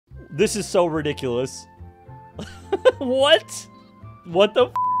This is so ridiculous. What? What the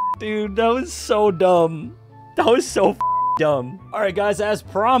f, dude? That was so dumb. That was so dumb. Alright guys, as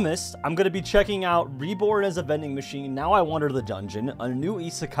promised, I'm going to be checking out Reborn as a Vending Machine. Now I Wander the Dungeon, a new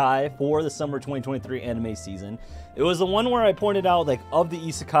isekai for the summer 2023 anime season. It was the one where I pointed out, like, of the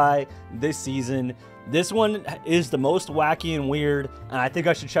isekai this season, this one is the most wacky and weird, and I think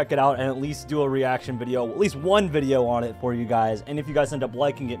I should check it out and at least do a reaction video, at least one video on it for you guys. And if you guys end up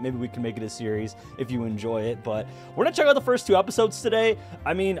liking it, maybe we can make it a series if you enjoy it. But we're gonna check out the first 2 episodes today.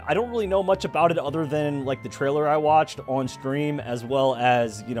 I mean, I don't really know much about it other than like the trailer I watched on stream, as well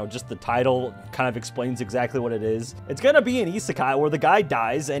as, you know, just the title kind of explains exactly what it is. It's gonna be an isekai where the guy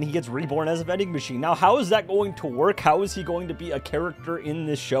dies and he gets reborn as a vending machine. Now, how is that going to work? How is he going to be a character in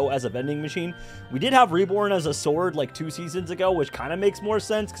this show as a vending machine? We did have Reborn as a sword like 2 seasons ago, which kind of makes more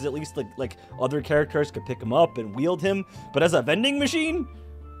sense because at least like other characters could pick him up and wield him. But as a vending machine,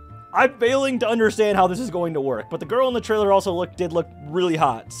 I'm failing to understand how this is going to work. But the girl in the trailer also did look really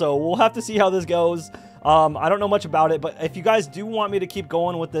hot, so we'll have to see how this goes. I don't know much about it, but if you guys do want me to keep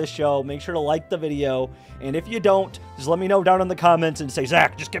going with this show, make sure to like the video. And if you don't, just let me know down in the comments and say,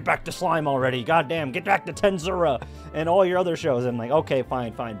 Zach, just get back to Slime already. Goddamn, get back to Tenzura and all your other shows. I'm like, okay,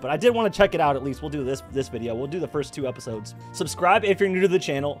 fine. But I did want to check it out at least. We'll do this video. We'll do the first 2 episodes. Subscribe if you're new to the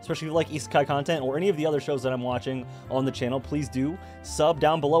channel, especially if you like isekai content or any of the other shows that I'm watching on the channel. Please do sub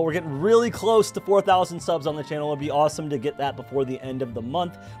down below. We're getting really close to 4,000 subs on the channel. It'd be awesome to get that before the end of the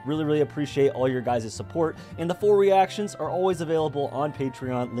month. Really appreciate all your guys' support. And the full reactions are always available on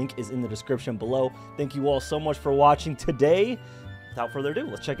Patreon. Link is in the description below. Thank you all so much for watching today. Without further ado,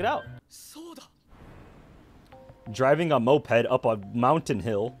 let's check it out. Driving a moped up a mountain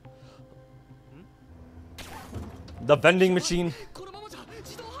hill. The vending machine.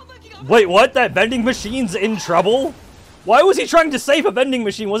 Wait, what? That vending machine's in trouble? Why was he trying to save a vending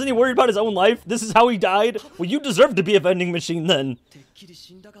machine? Wasn't he worried about his own life? This is how he died? Well, you deserve to be a vending machine then.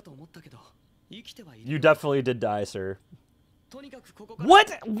 You definitely did die, sir.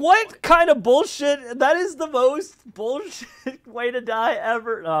 What kind of bullshit? That is the most bullshit way to die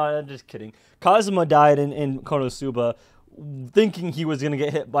ever. No, I'm just kidding. Kazuma died in Konosuba thinking he was going to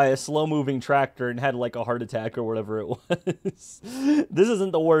get hit by a slow-moving tractor and had like a heart attack or whatever it was. This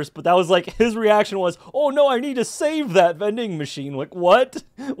isn't the worst, but that was like, his reaction was, oh no, I need to save that vending machine. Like, what?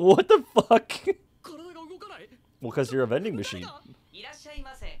 What the fuck? Well, because you're a vending machine.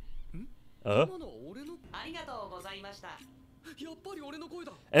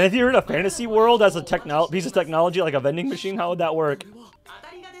 And if you're in a fantasy world as a piece of technology like a vending machine, how would that work?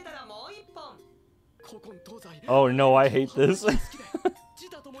 Oh no, I hate this. What?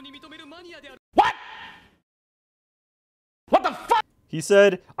 What the fuck? He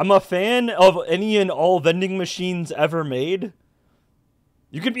said, I'm a fan of any and all vending machines ever made.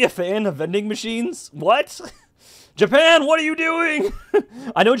 You could be a fan of vending machines? What? Japan, what are you doing?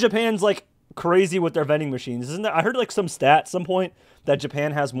 I know Japan's like crazy with their vending machines, isn't there? I heard like some stat at some point that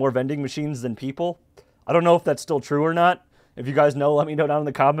Japan has more vending machines than people. I don't know if that's still true or not. If you guys know, let me know down in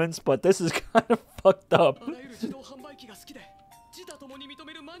the comments, but this is kind of fucked up.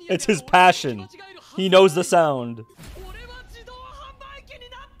 It's his passion. He knows the sound.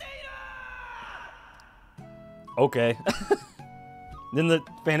 Okay. Then the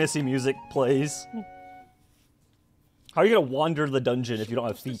fantasy music plays. How are you gonna wander the dungeon if you don't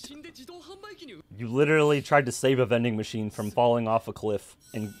have feet? You literally tried to save a vending machine from falling off a cliff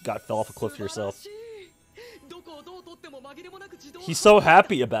and fell off a cliff yourself. He's so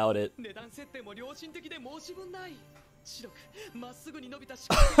happy about it.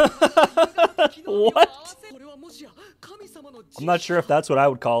 What? I'm not sure if that's what I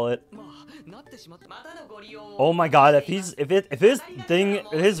would call it. Oh my god, if his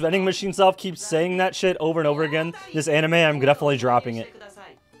vending machine self keeps saying that shit over and over again, this anime, I'm definitely dropping it.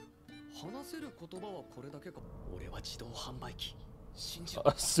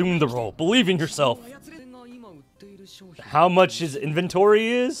 Assume the role. Believe in yourself. How much his inventory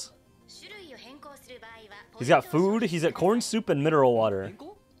is? He's got food. He's got corn soup and mineral water.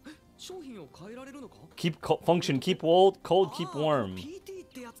 Keep function. Keep cold. Keep warm.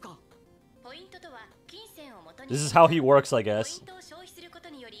 This is how he works, I guess.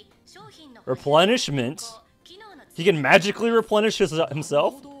 Replenishment. He can magically replenish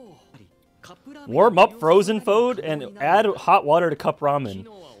himself. Warm up frozen food and add hot water to cup ramen.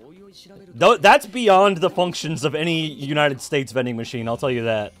 That's beyond the functions of any United States vending machine, I'll tell you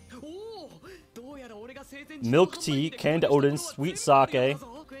that. Milk tea, canned Odin, sweet sake.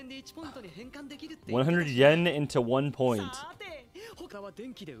 100 yen into 1 point.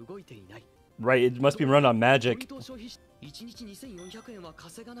 Right, it must be run on magic.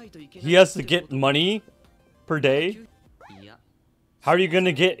 He has to get money per day? How are you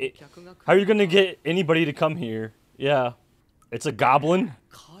gonna get anybody to come here? Yeah. It's a goblin?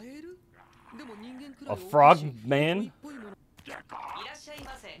 A frog man?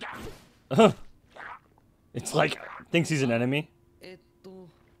 It's like, thinks he's an enemy.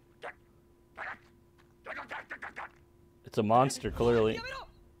 It's a monster, clearly.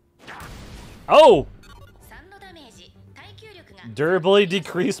 Oh! Durability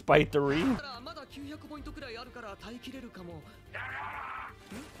decreased by 3.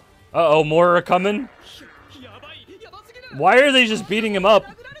 Uh-oh, more are coming? Why are they just beating him up?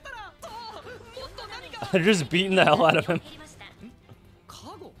 They're just beating the hell out of him.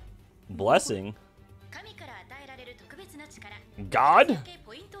 Blessing? God?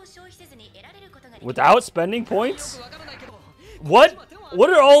 Without spending points? What? What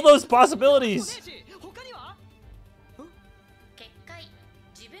are all those possibilities?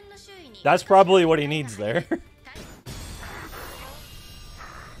 That's probably what he needs there.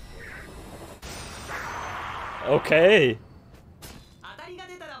 Okay.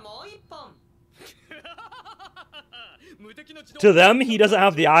 To them, he doesn't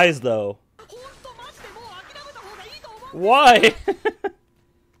have the eyes, though. Why?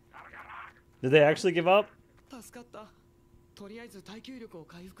 Did they actually give up?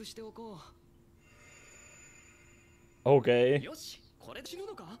 Okay.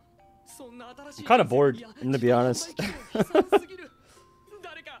 I'm kind of bored, to be honest.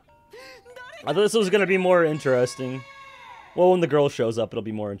 I thought this was gonna be more interesting. Well, when the girl shows up, it'll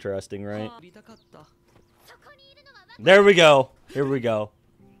be more interesting, right? There we go. Here we go.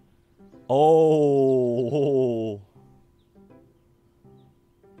 Oh.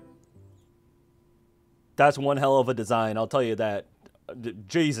 That's one hell of a design, I'll tell you that.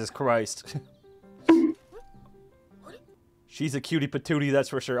 Jesus Christ. She's a cutie patootie, that's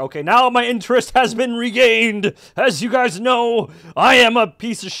for sure. Okay, now my interest has been regained. As you guys know, I am a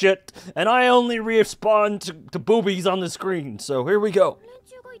piece of shit, and I only respond to boobies on the screen. So here we go.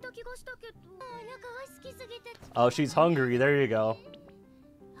 Oh, she's hungry. There you go.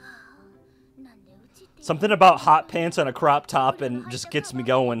 Something about hot pants and a crop top and just gets me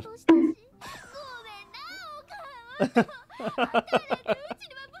going.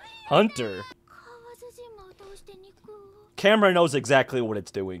 Hunter. Camera knows exactly what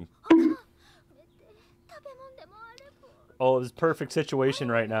it's doing. Oh, it's a perfect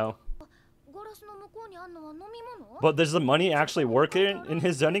situation right now. But does the money actually work in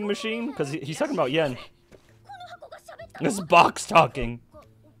his vending machine? Because he's talking about yen. This box talking.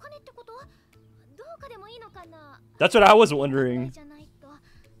 That's what I was wondering.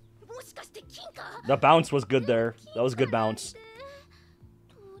 The bounce was good there. That was a good bounce.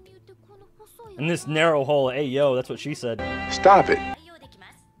 In this narrow hole, hey yo, that's what she said. Stop it.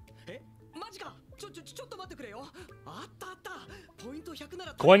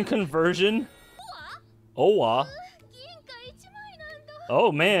 Coin conversion? Owa.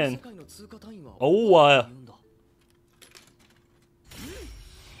 Oh man. Owa.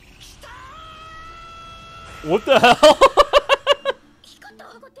 What the hell?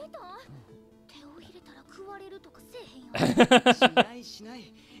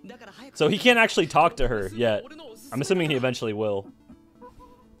 So he can't actually talk to her yet. I'm assuming he eventually will.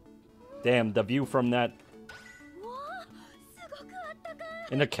 Damn, the view from that.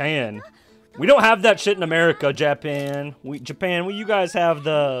 In a can. We don't have that shit in America, Japan. Japan, you guys have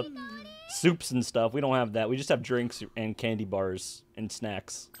the soups and stuff. We don't have that. We just have drinks and candy bars and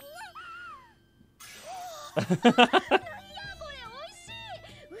snacks.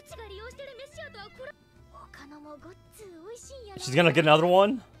 She's gonna get another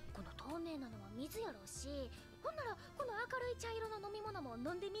one?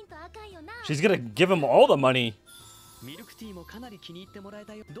 She's gonna give him all the money.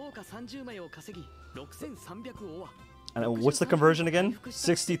 And what's the conversion again?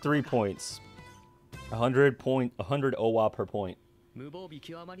 63 points. 100 OWA per point.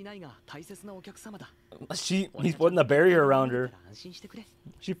 He's putting a barrier around her.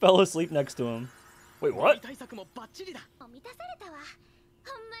 She fell asleep next to him. Wait, what?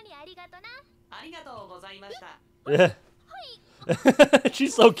 Yeah.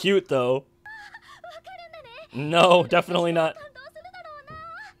 She's so cute, though. No, definitely not.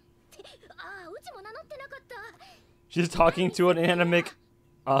 She's talking to an animate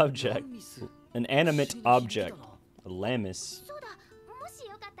object. An animate object. A lammis.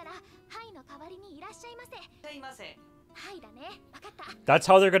 That's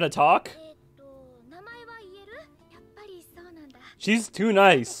how they're gonna talk? She's too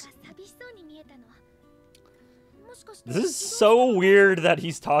nice. This is so weird that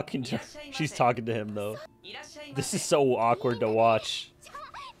he's talking to her. She's talking to him though. This is so awkward to watch.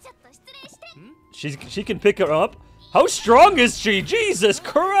 She can pick her up. How strong is she? Jesus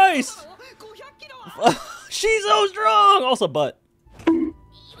Christ! She's so strong. Also, butt.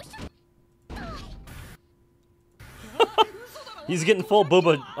 He's getting full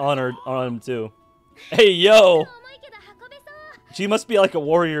booba on him too. Hey yo! She must be like a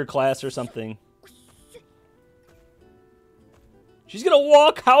warrior class or something. She's gonna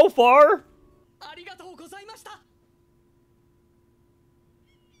walk how far?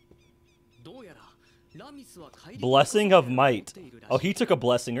 Blessing of might. Oh, he took a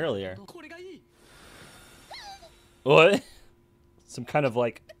blessing earlier. What? Some kind of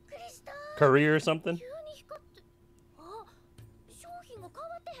like career or something?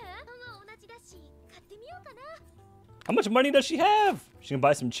 How much money does she have? She can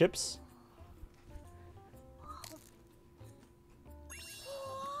buy some chips.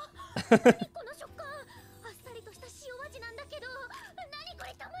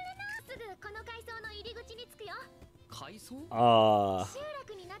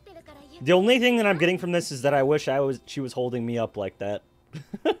 The only thing that I'm getting from this is that I wish she was holding me up like that.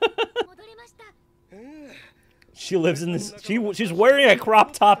 She lives in this. She's wearing a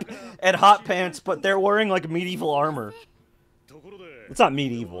crop top and hot pants, but they're wearing like medieval armor. It's not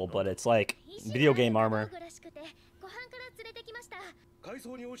medieval, but it's like video game armor.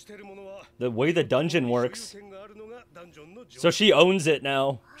 The way the dungeon works. So she owns it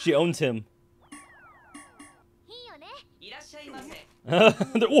now. She owns him.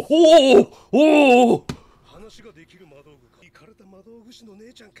 Whoa! Whoa!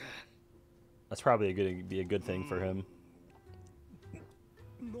 That's probably be a good thing for him.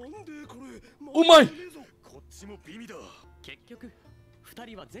 Oh my!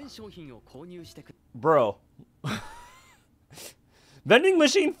 Bro. Vending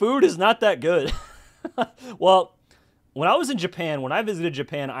machine food is not that good. Well, when I was in Japan, when I visited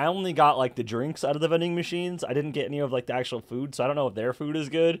Japan, I only got like the drinks out of the vending machines. I didn't get any of like the actual food, so I don't know if their food is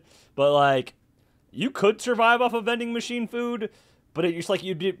good. But like, you could survive off of vending machine food, but it's like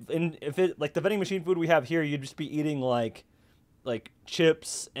you'd be, if it like the vending machine food we have here, you'd just be eating like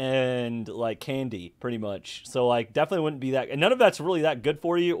chips and like candy, pretty much. So like, definitely wouldn't be that, and none of that's really that good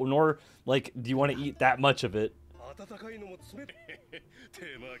for you, nor like do you want to eat that much of it.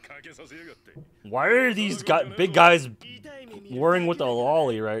 Why are these big guys worrying with a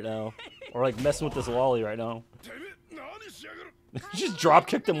lolly right now? Or like messing with this lolly right now? Just drop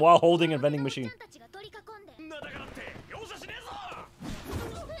kicked him while holding a vending machine.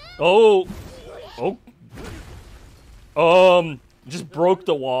 Oh. Oh. Just broke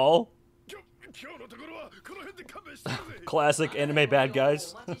the wall. Classic anime bad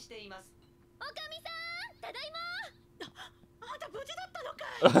guys.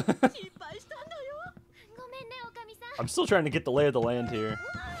 I'm still trying to get the lay of the land here.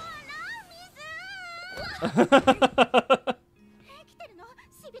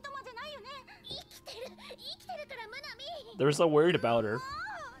 They were so worried about her.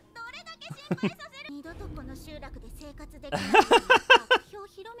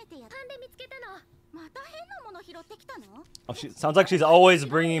 Oh, sounds like she's always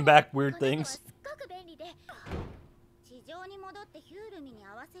bringing back weird things.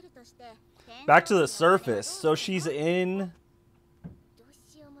 Back to the surface. So she's in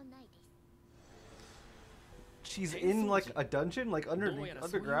like a dungeon, like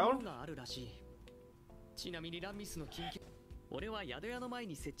underground?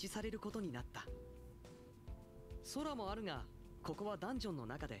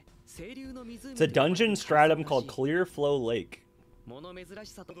 It's a dungeon stratum called Clear Flow Lake.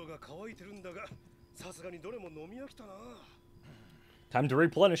 Time to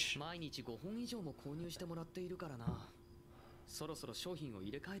replenish.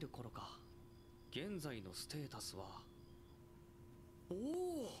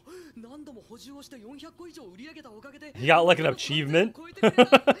 He got like an achievement.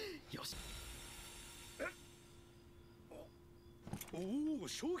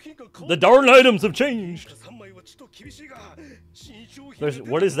 The darn items have changed.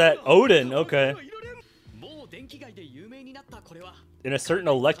 What is that? Odin, okay. In a certain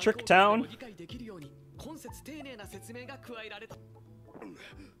electric town?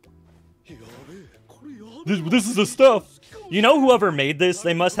 This is the stuff. You know, whoever made this,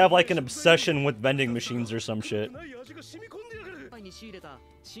 they must have like an obsession with vending machines or some shit.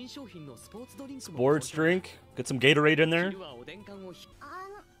 Sports drink. Get some Gatorade in there.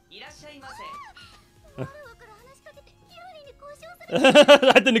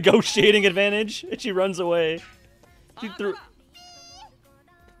 At the negotiating advantage, and she runs away. She threw.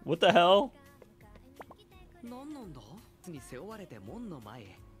 What the hell?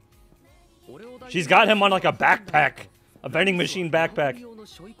 She's got him on like a backpack. A vending machine backpack.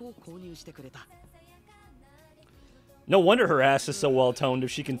 No wonder her ass is so well toned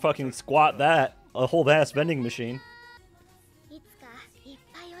if she can fucking squat that. A whole ass vending machine.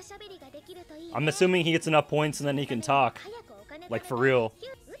 I'm assuming he gets enough points and then he can talk. Like for real.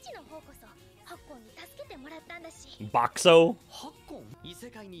 Boxo?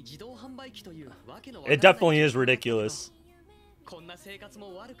 It definitely is ridiculous.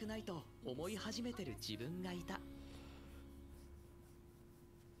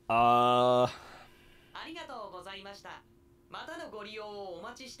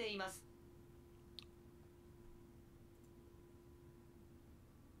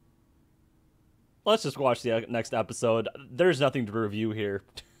 Let's just watch the next episode. There's nothing to review here.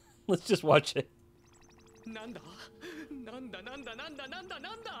 Let's just watch it.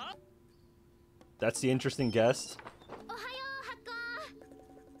 That's the interesting guest.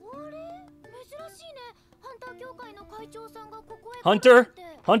 Hunter?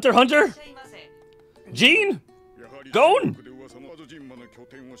 Hunter, Hunter? Jean? Gon?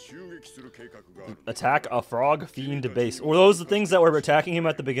 Attack a frog fiend base. Were those the things that were attacking him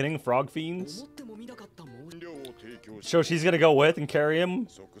at the beginning? Frog fiends? So she's gonna go with and carry him?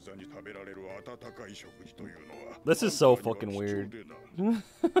 This is so fucking weird.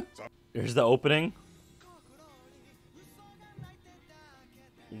 Here's the opening.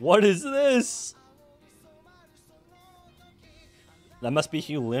 What is this? That must be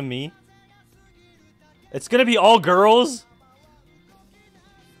Lammis. It's gonna be all girls?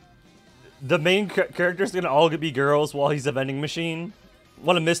 The main character's gonna all be girls while he's a vending machine?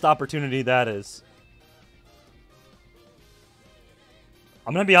 What a missed opportunity that is.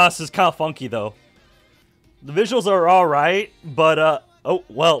 I'm gonna be honest, it's kind of funky though. The visuals are alright, but oh,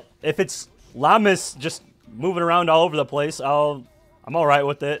 well, if it's lammis just moving around all over the place, I'm alright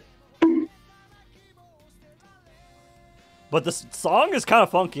with it. But the song is kind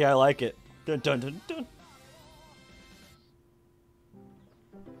of funky, I like it. Dun, dun, dun, dun.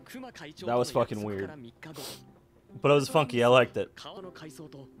 That was fucking weird. But it was funky, I liked it.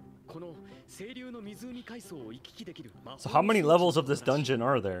 So how many levels of this dungeon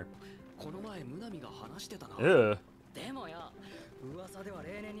are there? Ew.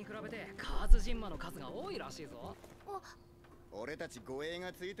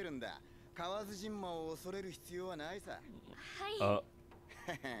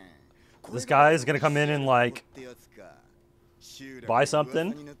 This guy is gonna come in and like buy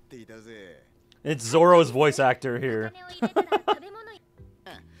something. It's Zoro's voice actor here.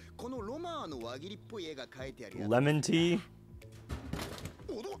 Lemon tea.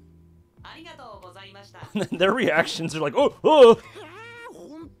 Their reactions are like, oh, oh.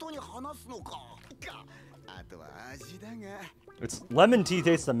 It's lemon tea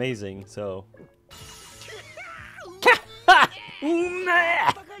tastes amazing, so.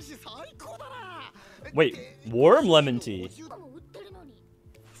 Wait, warm lemon tea?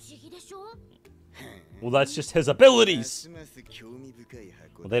 Well, that's just his abilities.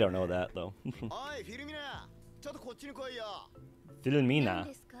 Well, they don't know that though.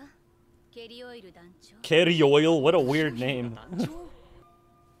 Filmina. Kerioil, what a weird name.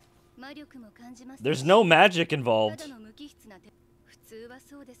 There's no magic involved.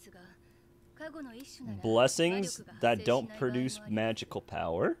 Blessings that don't produce magical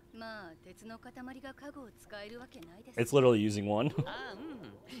power? It's literally using one.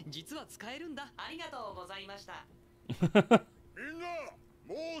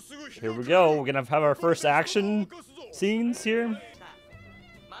 Here we go. We're gonna have our first action scenes here.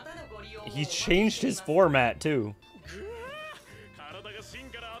 He's changed his format too.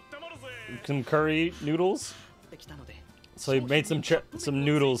 Some curry noodles. So he made some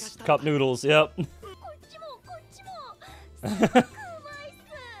noodles, cup noodles. Yep.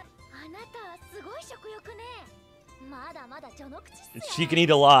 She can eat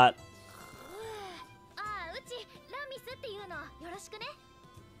a lot.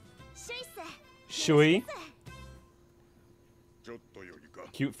 Shui.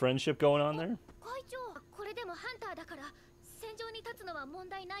 Cute friendship going on there.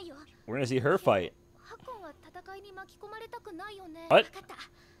 We're gonna see her fight. What?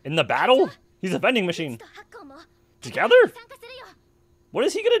 In the battle? He's a vending machine. Together? What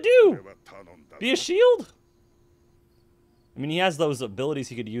is he gonna do? Be a shield? I mean, he has those abilities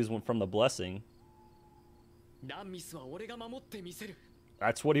he could use from the blessing.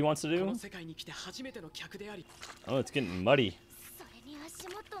 That's what he wants to do? Oh, it's getting muddy.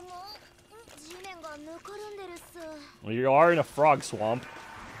 Well, you are in a frog swamp.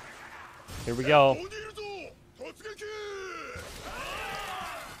 Here we go.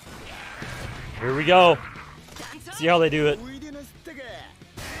 Here we go. See how they do it.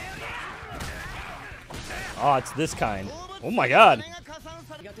 Oh, it's this kind. Oh my god.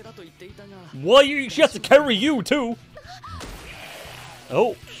 Well, she has to carry you too.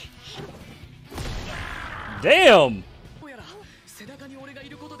 Oh. Damn.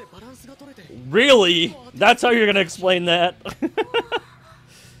 Really? That's how you're gonna explain that?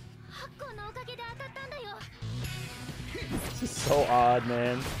 This is so odd,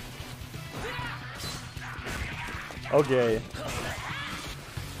 man. Okay.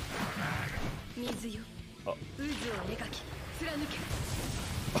 Oh.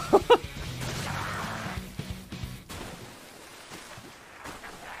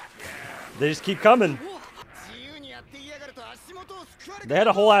 They just keep coming. They had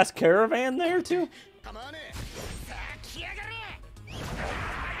a whole ass caravan there too. All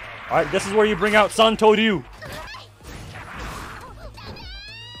right, this is where you bring out San Toryu.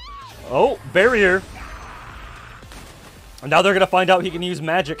 Oh, barrier. And now they're gonna find out he can use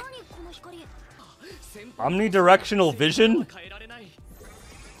magic. Omnidirectional vision?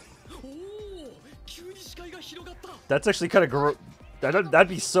 That's actually kind of gross. That'd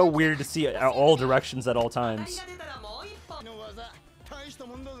be so weird to see all directions at all times.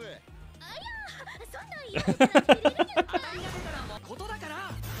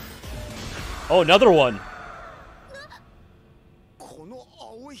 Oh, another one.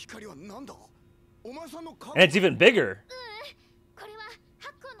 And it's even bigger.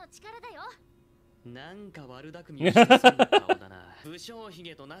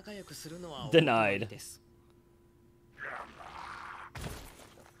 Denied.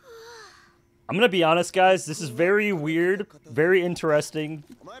 I'm gonna be honest, guys. This is very weird, very interesting.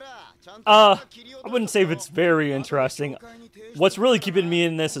 I wouldn't say if it's very interesting. What's really keeping me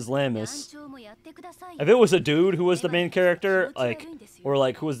in this is lammis. If it was a dude who was the main character,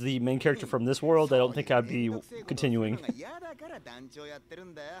 or who was the main character from this world, I don't think I'd be continuing.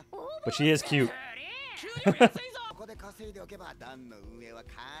 But she is cute.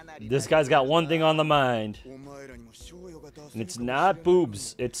 This guy's got one thing on the mind. And it's not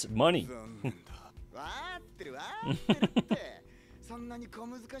boobs, it's money.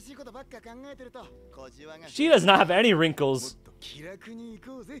 She does not have any wrinkles.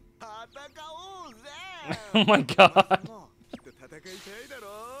 Oh my god.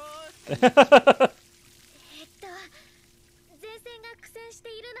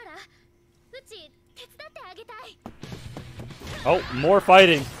 Oh, more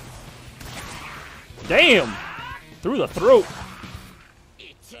fighting. Damn! Through the throat.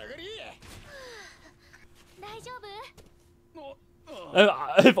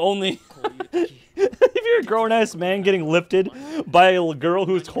 If only. If you're a grown-ass man getting lifted by a girl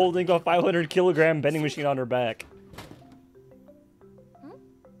who's holding a 500-kilogram vending machine on her back.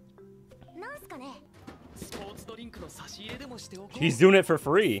 He's doing it for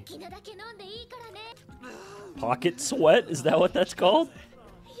free. Pocket sweat? Is that what that's called?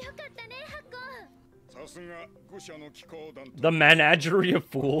 The Menagerie of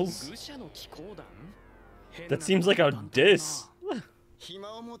Fools? That seems like a diss.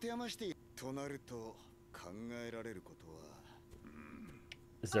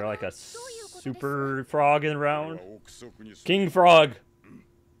 Is there like a super frog in round? King Frog.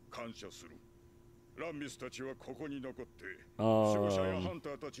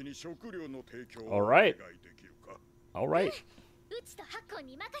 Alright. Alright.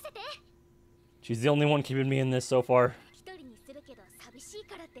 She's the only one keeping me in this so far.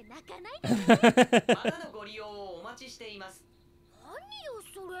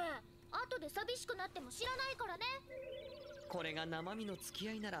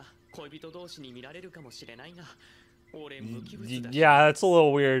 Yeah, that's a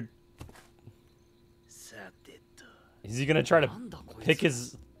little weird. Is he gonna try to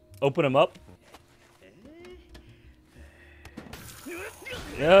open him up?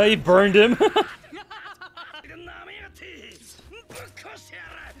 Yeah, he burned him.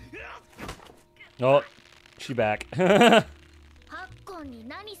 Oh, she back.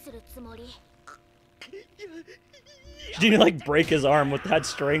 She didn't like break his arm with that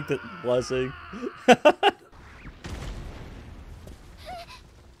strength blessing.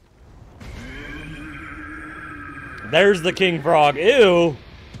 There's the King Frog. Ew.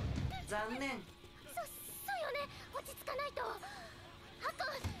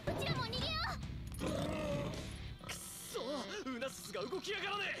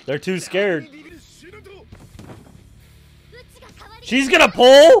 They're too scared. She's gonna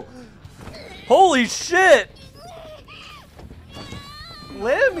pull? Holy shit!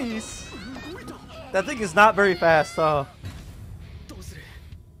 Lammis! That thing is not very fast, huh?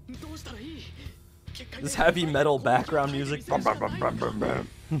 This heavy metal background music.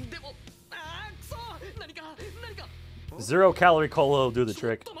 0 calorie cola will do the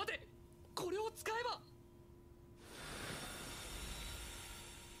trick.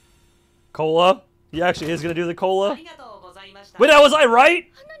 Cola? He actually is gonna do the cola? Wait, was I right?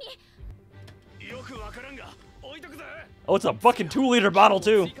 Oh, it's a fucking 2-liter bottle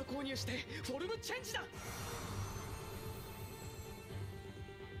too.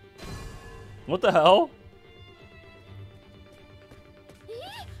 What the hell?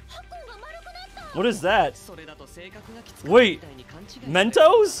 What is that? Wait,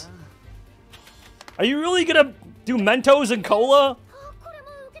 Mentos? Are you really gonna do Mentos and cola?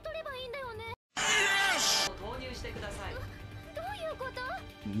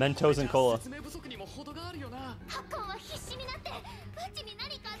 Mentos and cola.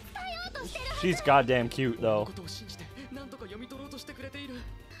 She's goddamn cute though.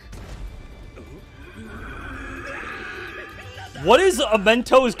 What is a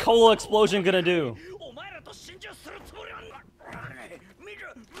Mentos cola explosion gonna do?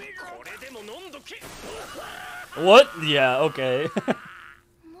 What? Yeah, okay.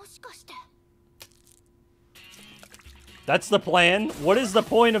 That's the plan? What is the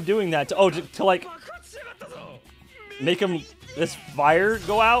point of doing that? To like make him this fire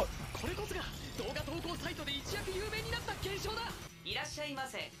go out?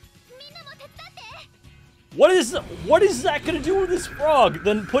 What is that gonna do with this frog?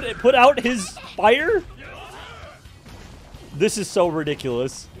 Then put out his fire? This is so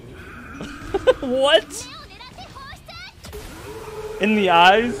ridiculous. What? In the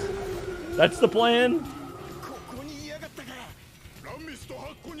eyes? That's the plan?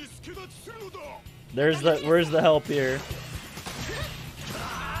 Where's the help here?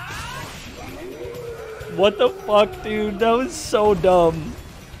 What the fuck, dude? That was so dumb.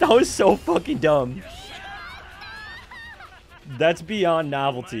 That was so fucking dumb. That's beyond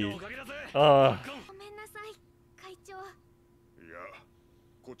novelty.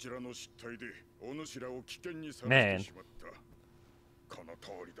 Man.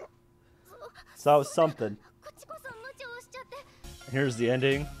 So that was something. Here's the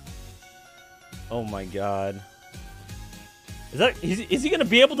ending. Oh my god. Is he gonna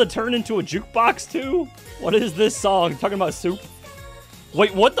be able to turn into a jukebox too? What is this song? Talking about soup?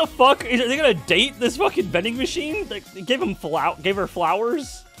 Wait, what the fuck? Are they gonna date this fucking vending machine? They gave her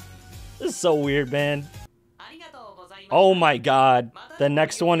flowers? This is so weird, man. Oh my god. The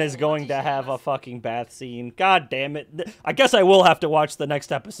next one is going to have a fucking bath scene. God damn it. I guess I will have to watch the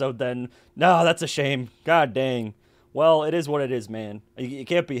next episode then. No, that's a shame. God dang. Well, it is what it is, man. It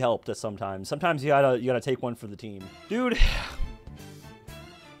can't be helped sometimes. Sometimes you gotta take one for the team. Dude,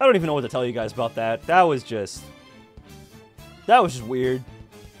 I don't even know what to tell you guys about that. That was just weird.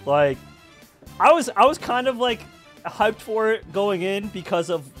 Like, I was kind of like hyped for it going in because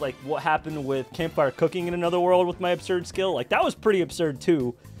of like what happened with campfire cooking in Another World with my absurd skill. Like, that was pretty absurd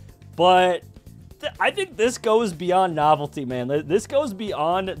too. But I think this goes beyond novelty, man. This goes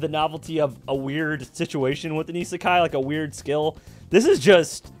beyond the novelty of a weird situation with an isekai, like a weird skill. This is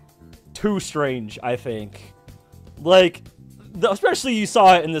just too strange, I think. Like, especially you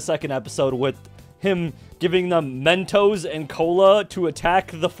saw it in the second episode with him giving them Mentos and cola to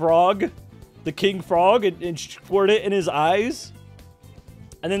attack the frog, the king frog, and squirt it in his eyes.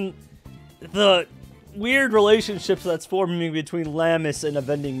 And then the weird relationships that's forming between Lammis and a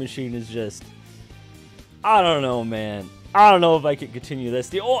vending machine is just... I don't know, man. I don't know if I can continue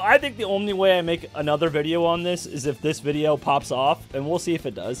this. I think the only way I make another video on this is if this video pops off, and we'll see if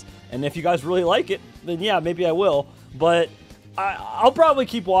it does. And if you guys really like it, then yeah, maybe I will. But I'll probably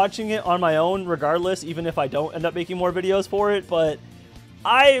keep watching it on my own regardless, even if I don't end up making more videos for it. But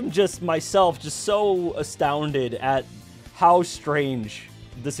I am just myself just so astounded at how strange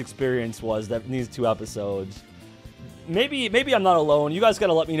this experience was in these 2 episodes. Maybe I'm not alone. You guys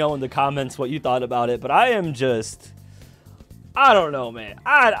gotta let me know in the comments what you thought about it, but I am just... I don't know, man.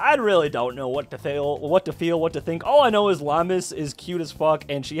 I really don't know what to feel, what to think. All I know is Lammis is cute as fuck,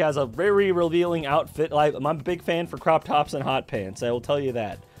 and she has a very revealing outfit. Like, I'm a big fan for crop tops and hot pants, I will tell you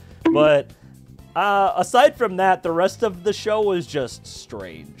that. But aside from that, the rest of the show was just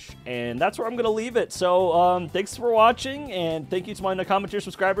strange, and that's where I'm gonna leave it. So thanks for watching, and thank you to my commenter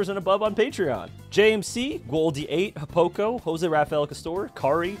subscribers and above on Patreon: JMC, Goldie8, Hapoko, Jose Rafael Castor,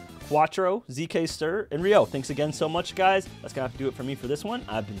 Kari, Quattro, ZK Stir, and Rio. Thanks again so much, guys. That's gonna have to do it for me for this one.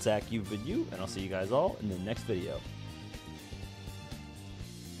 I've been Zach, you've been you, and I'll see you guys all in the next video.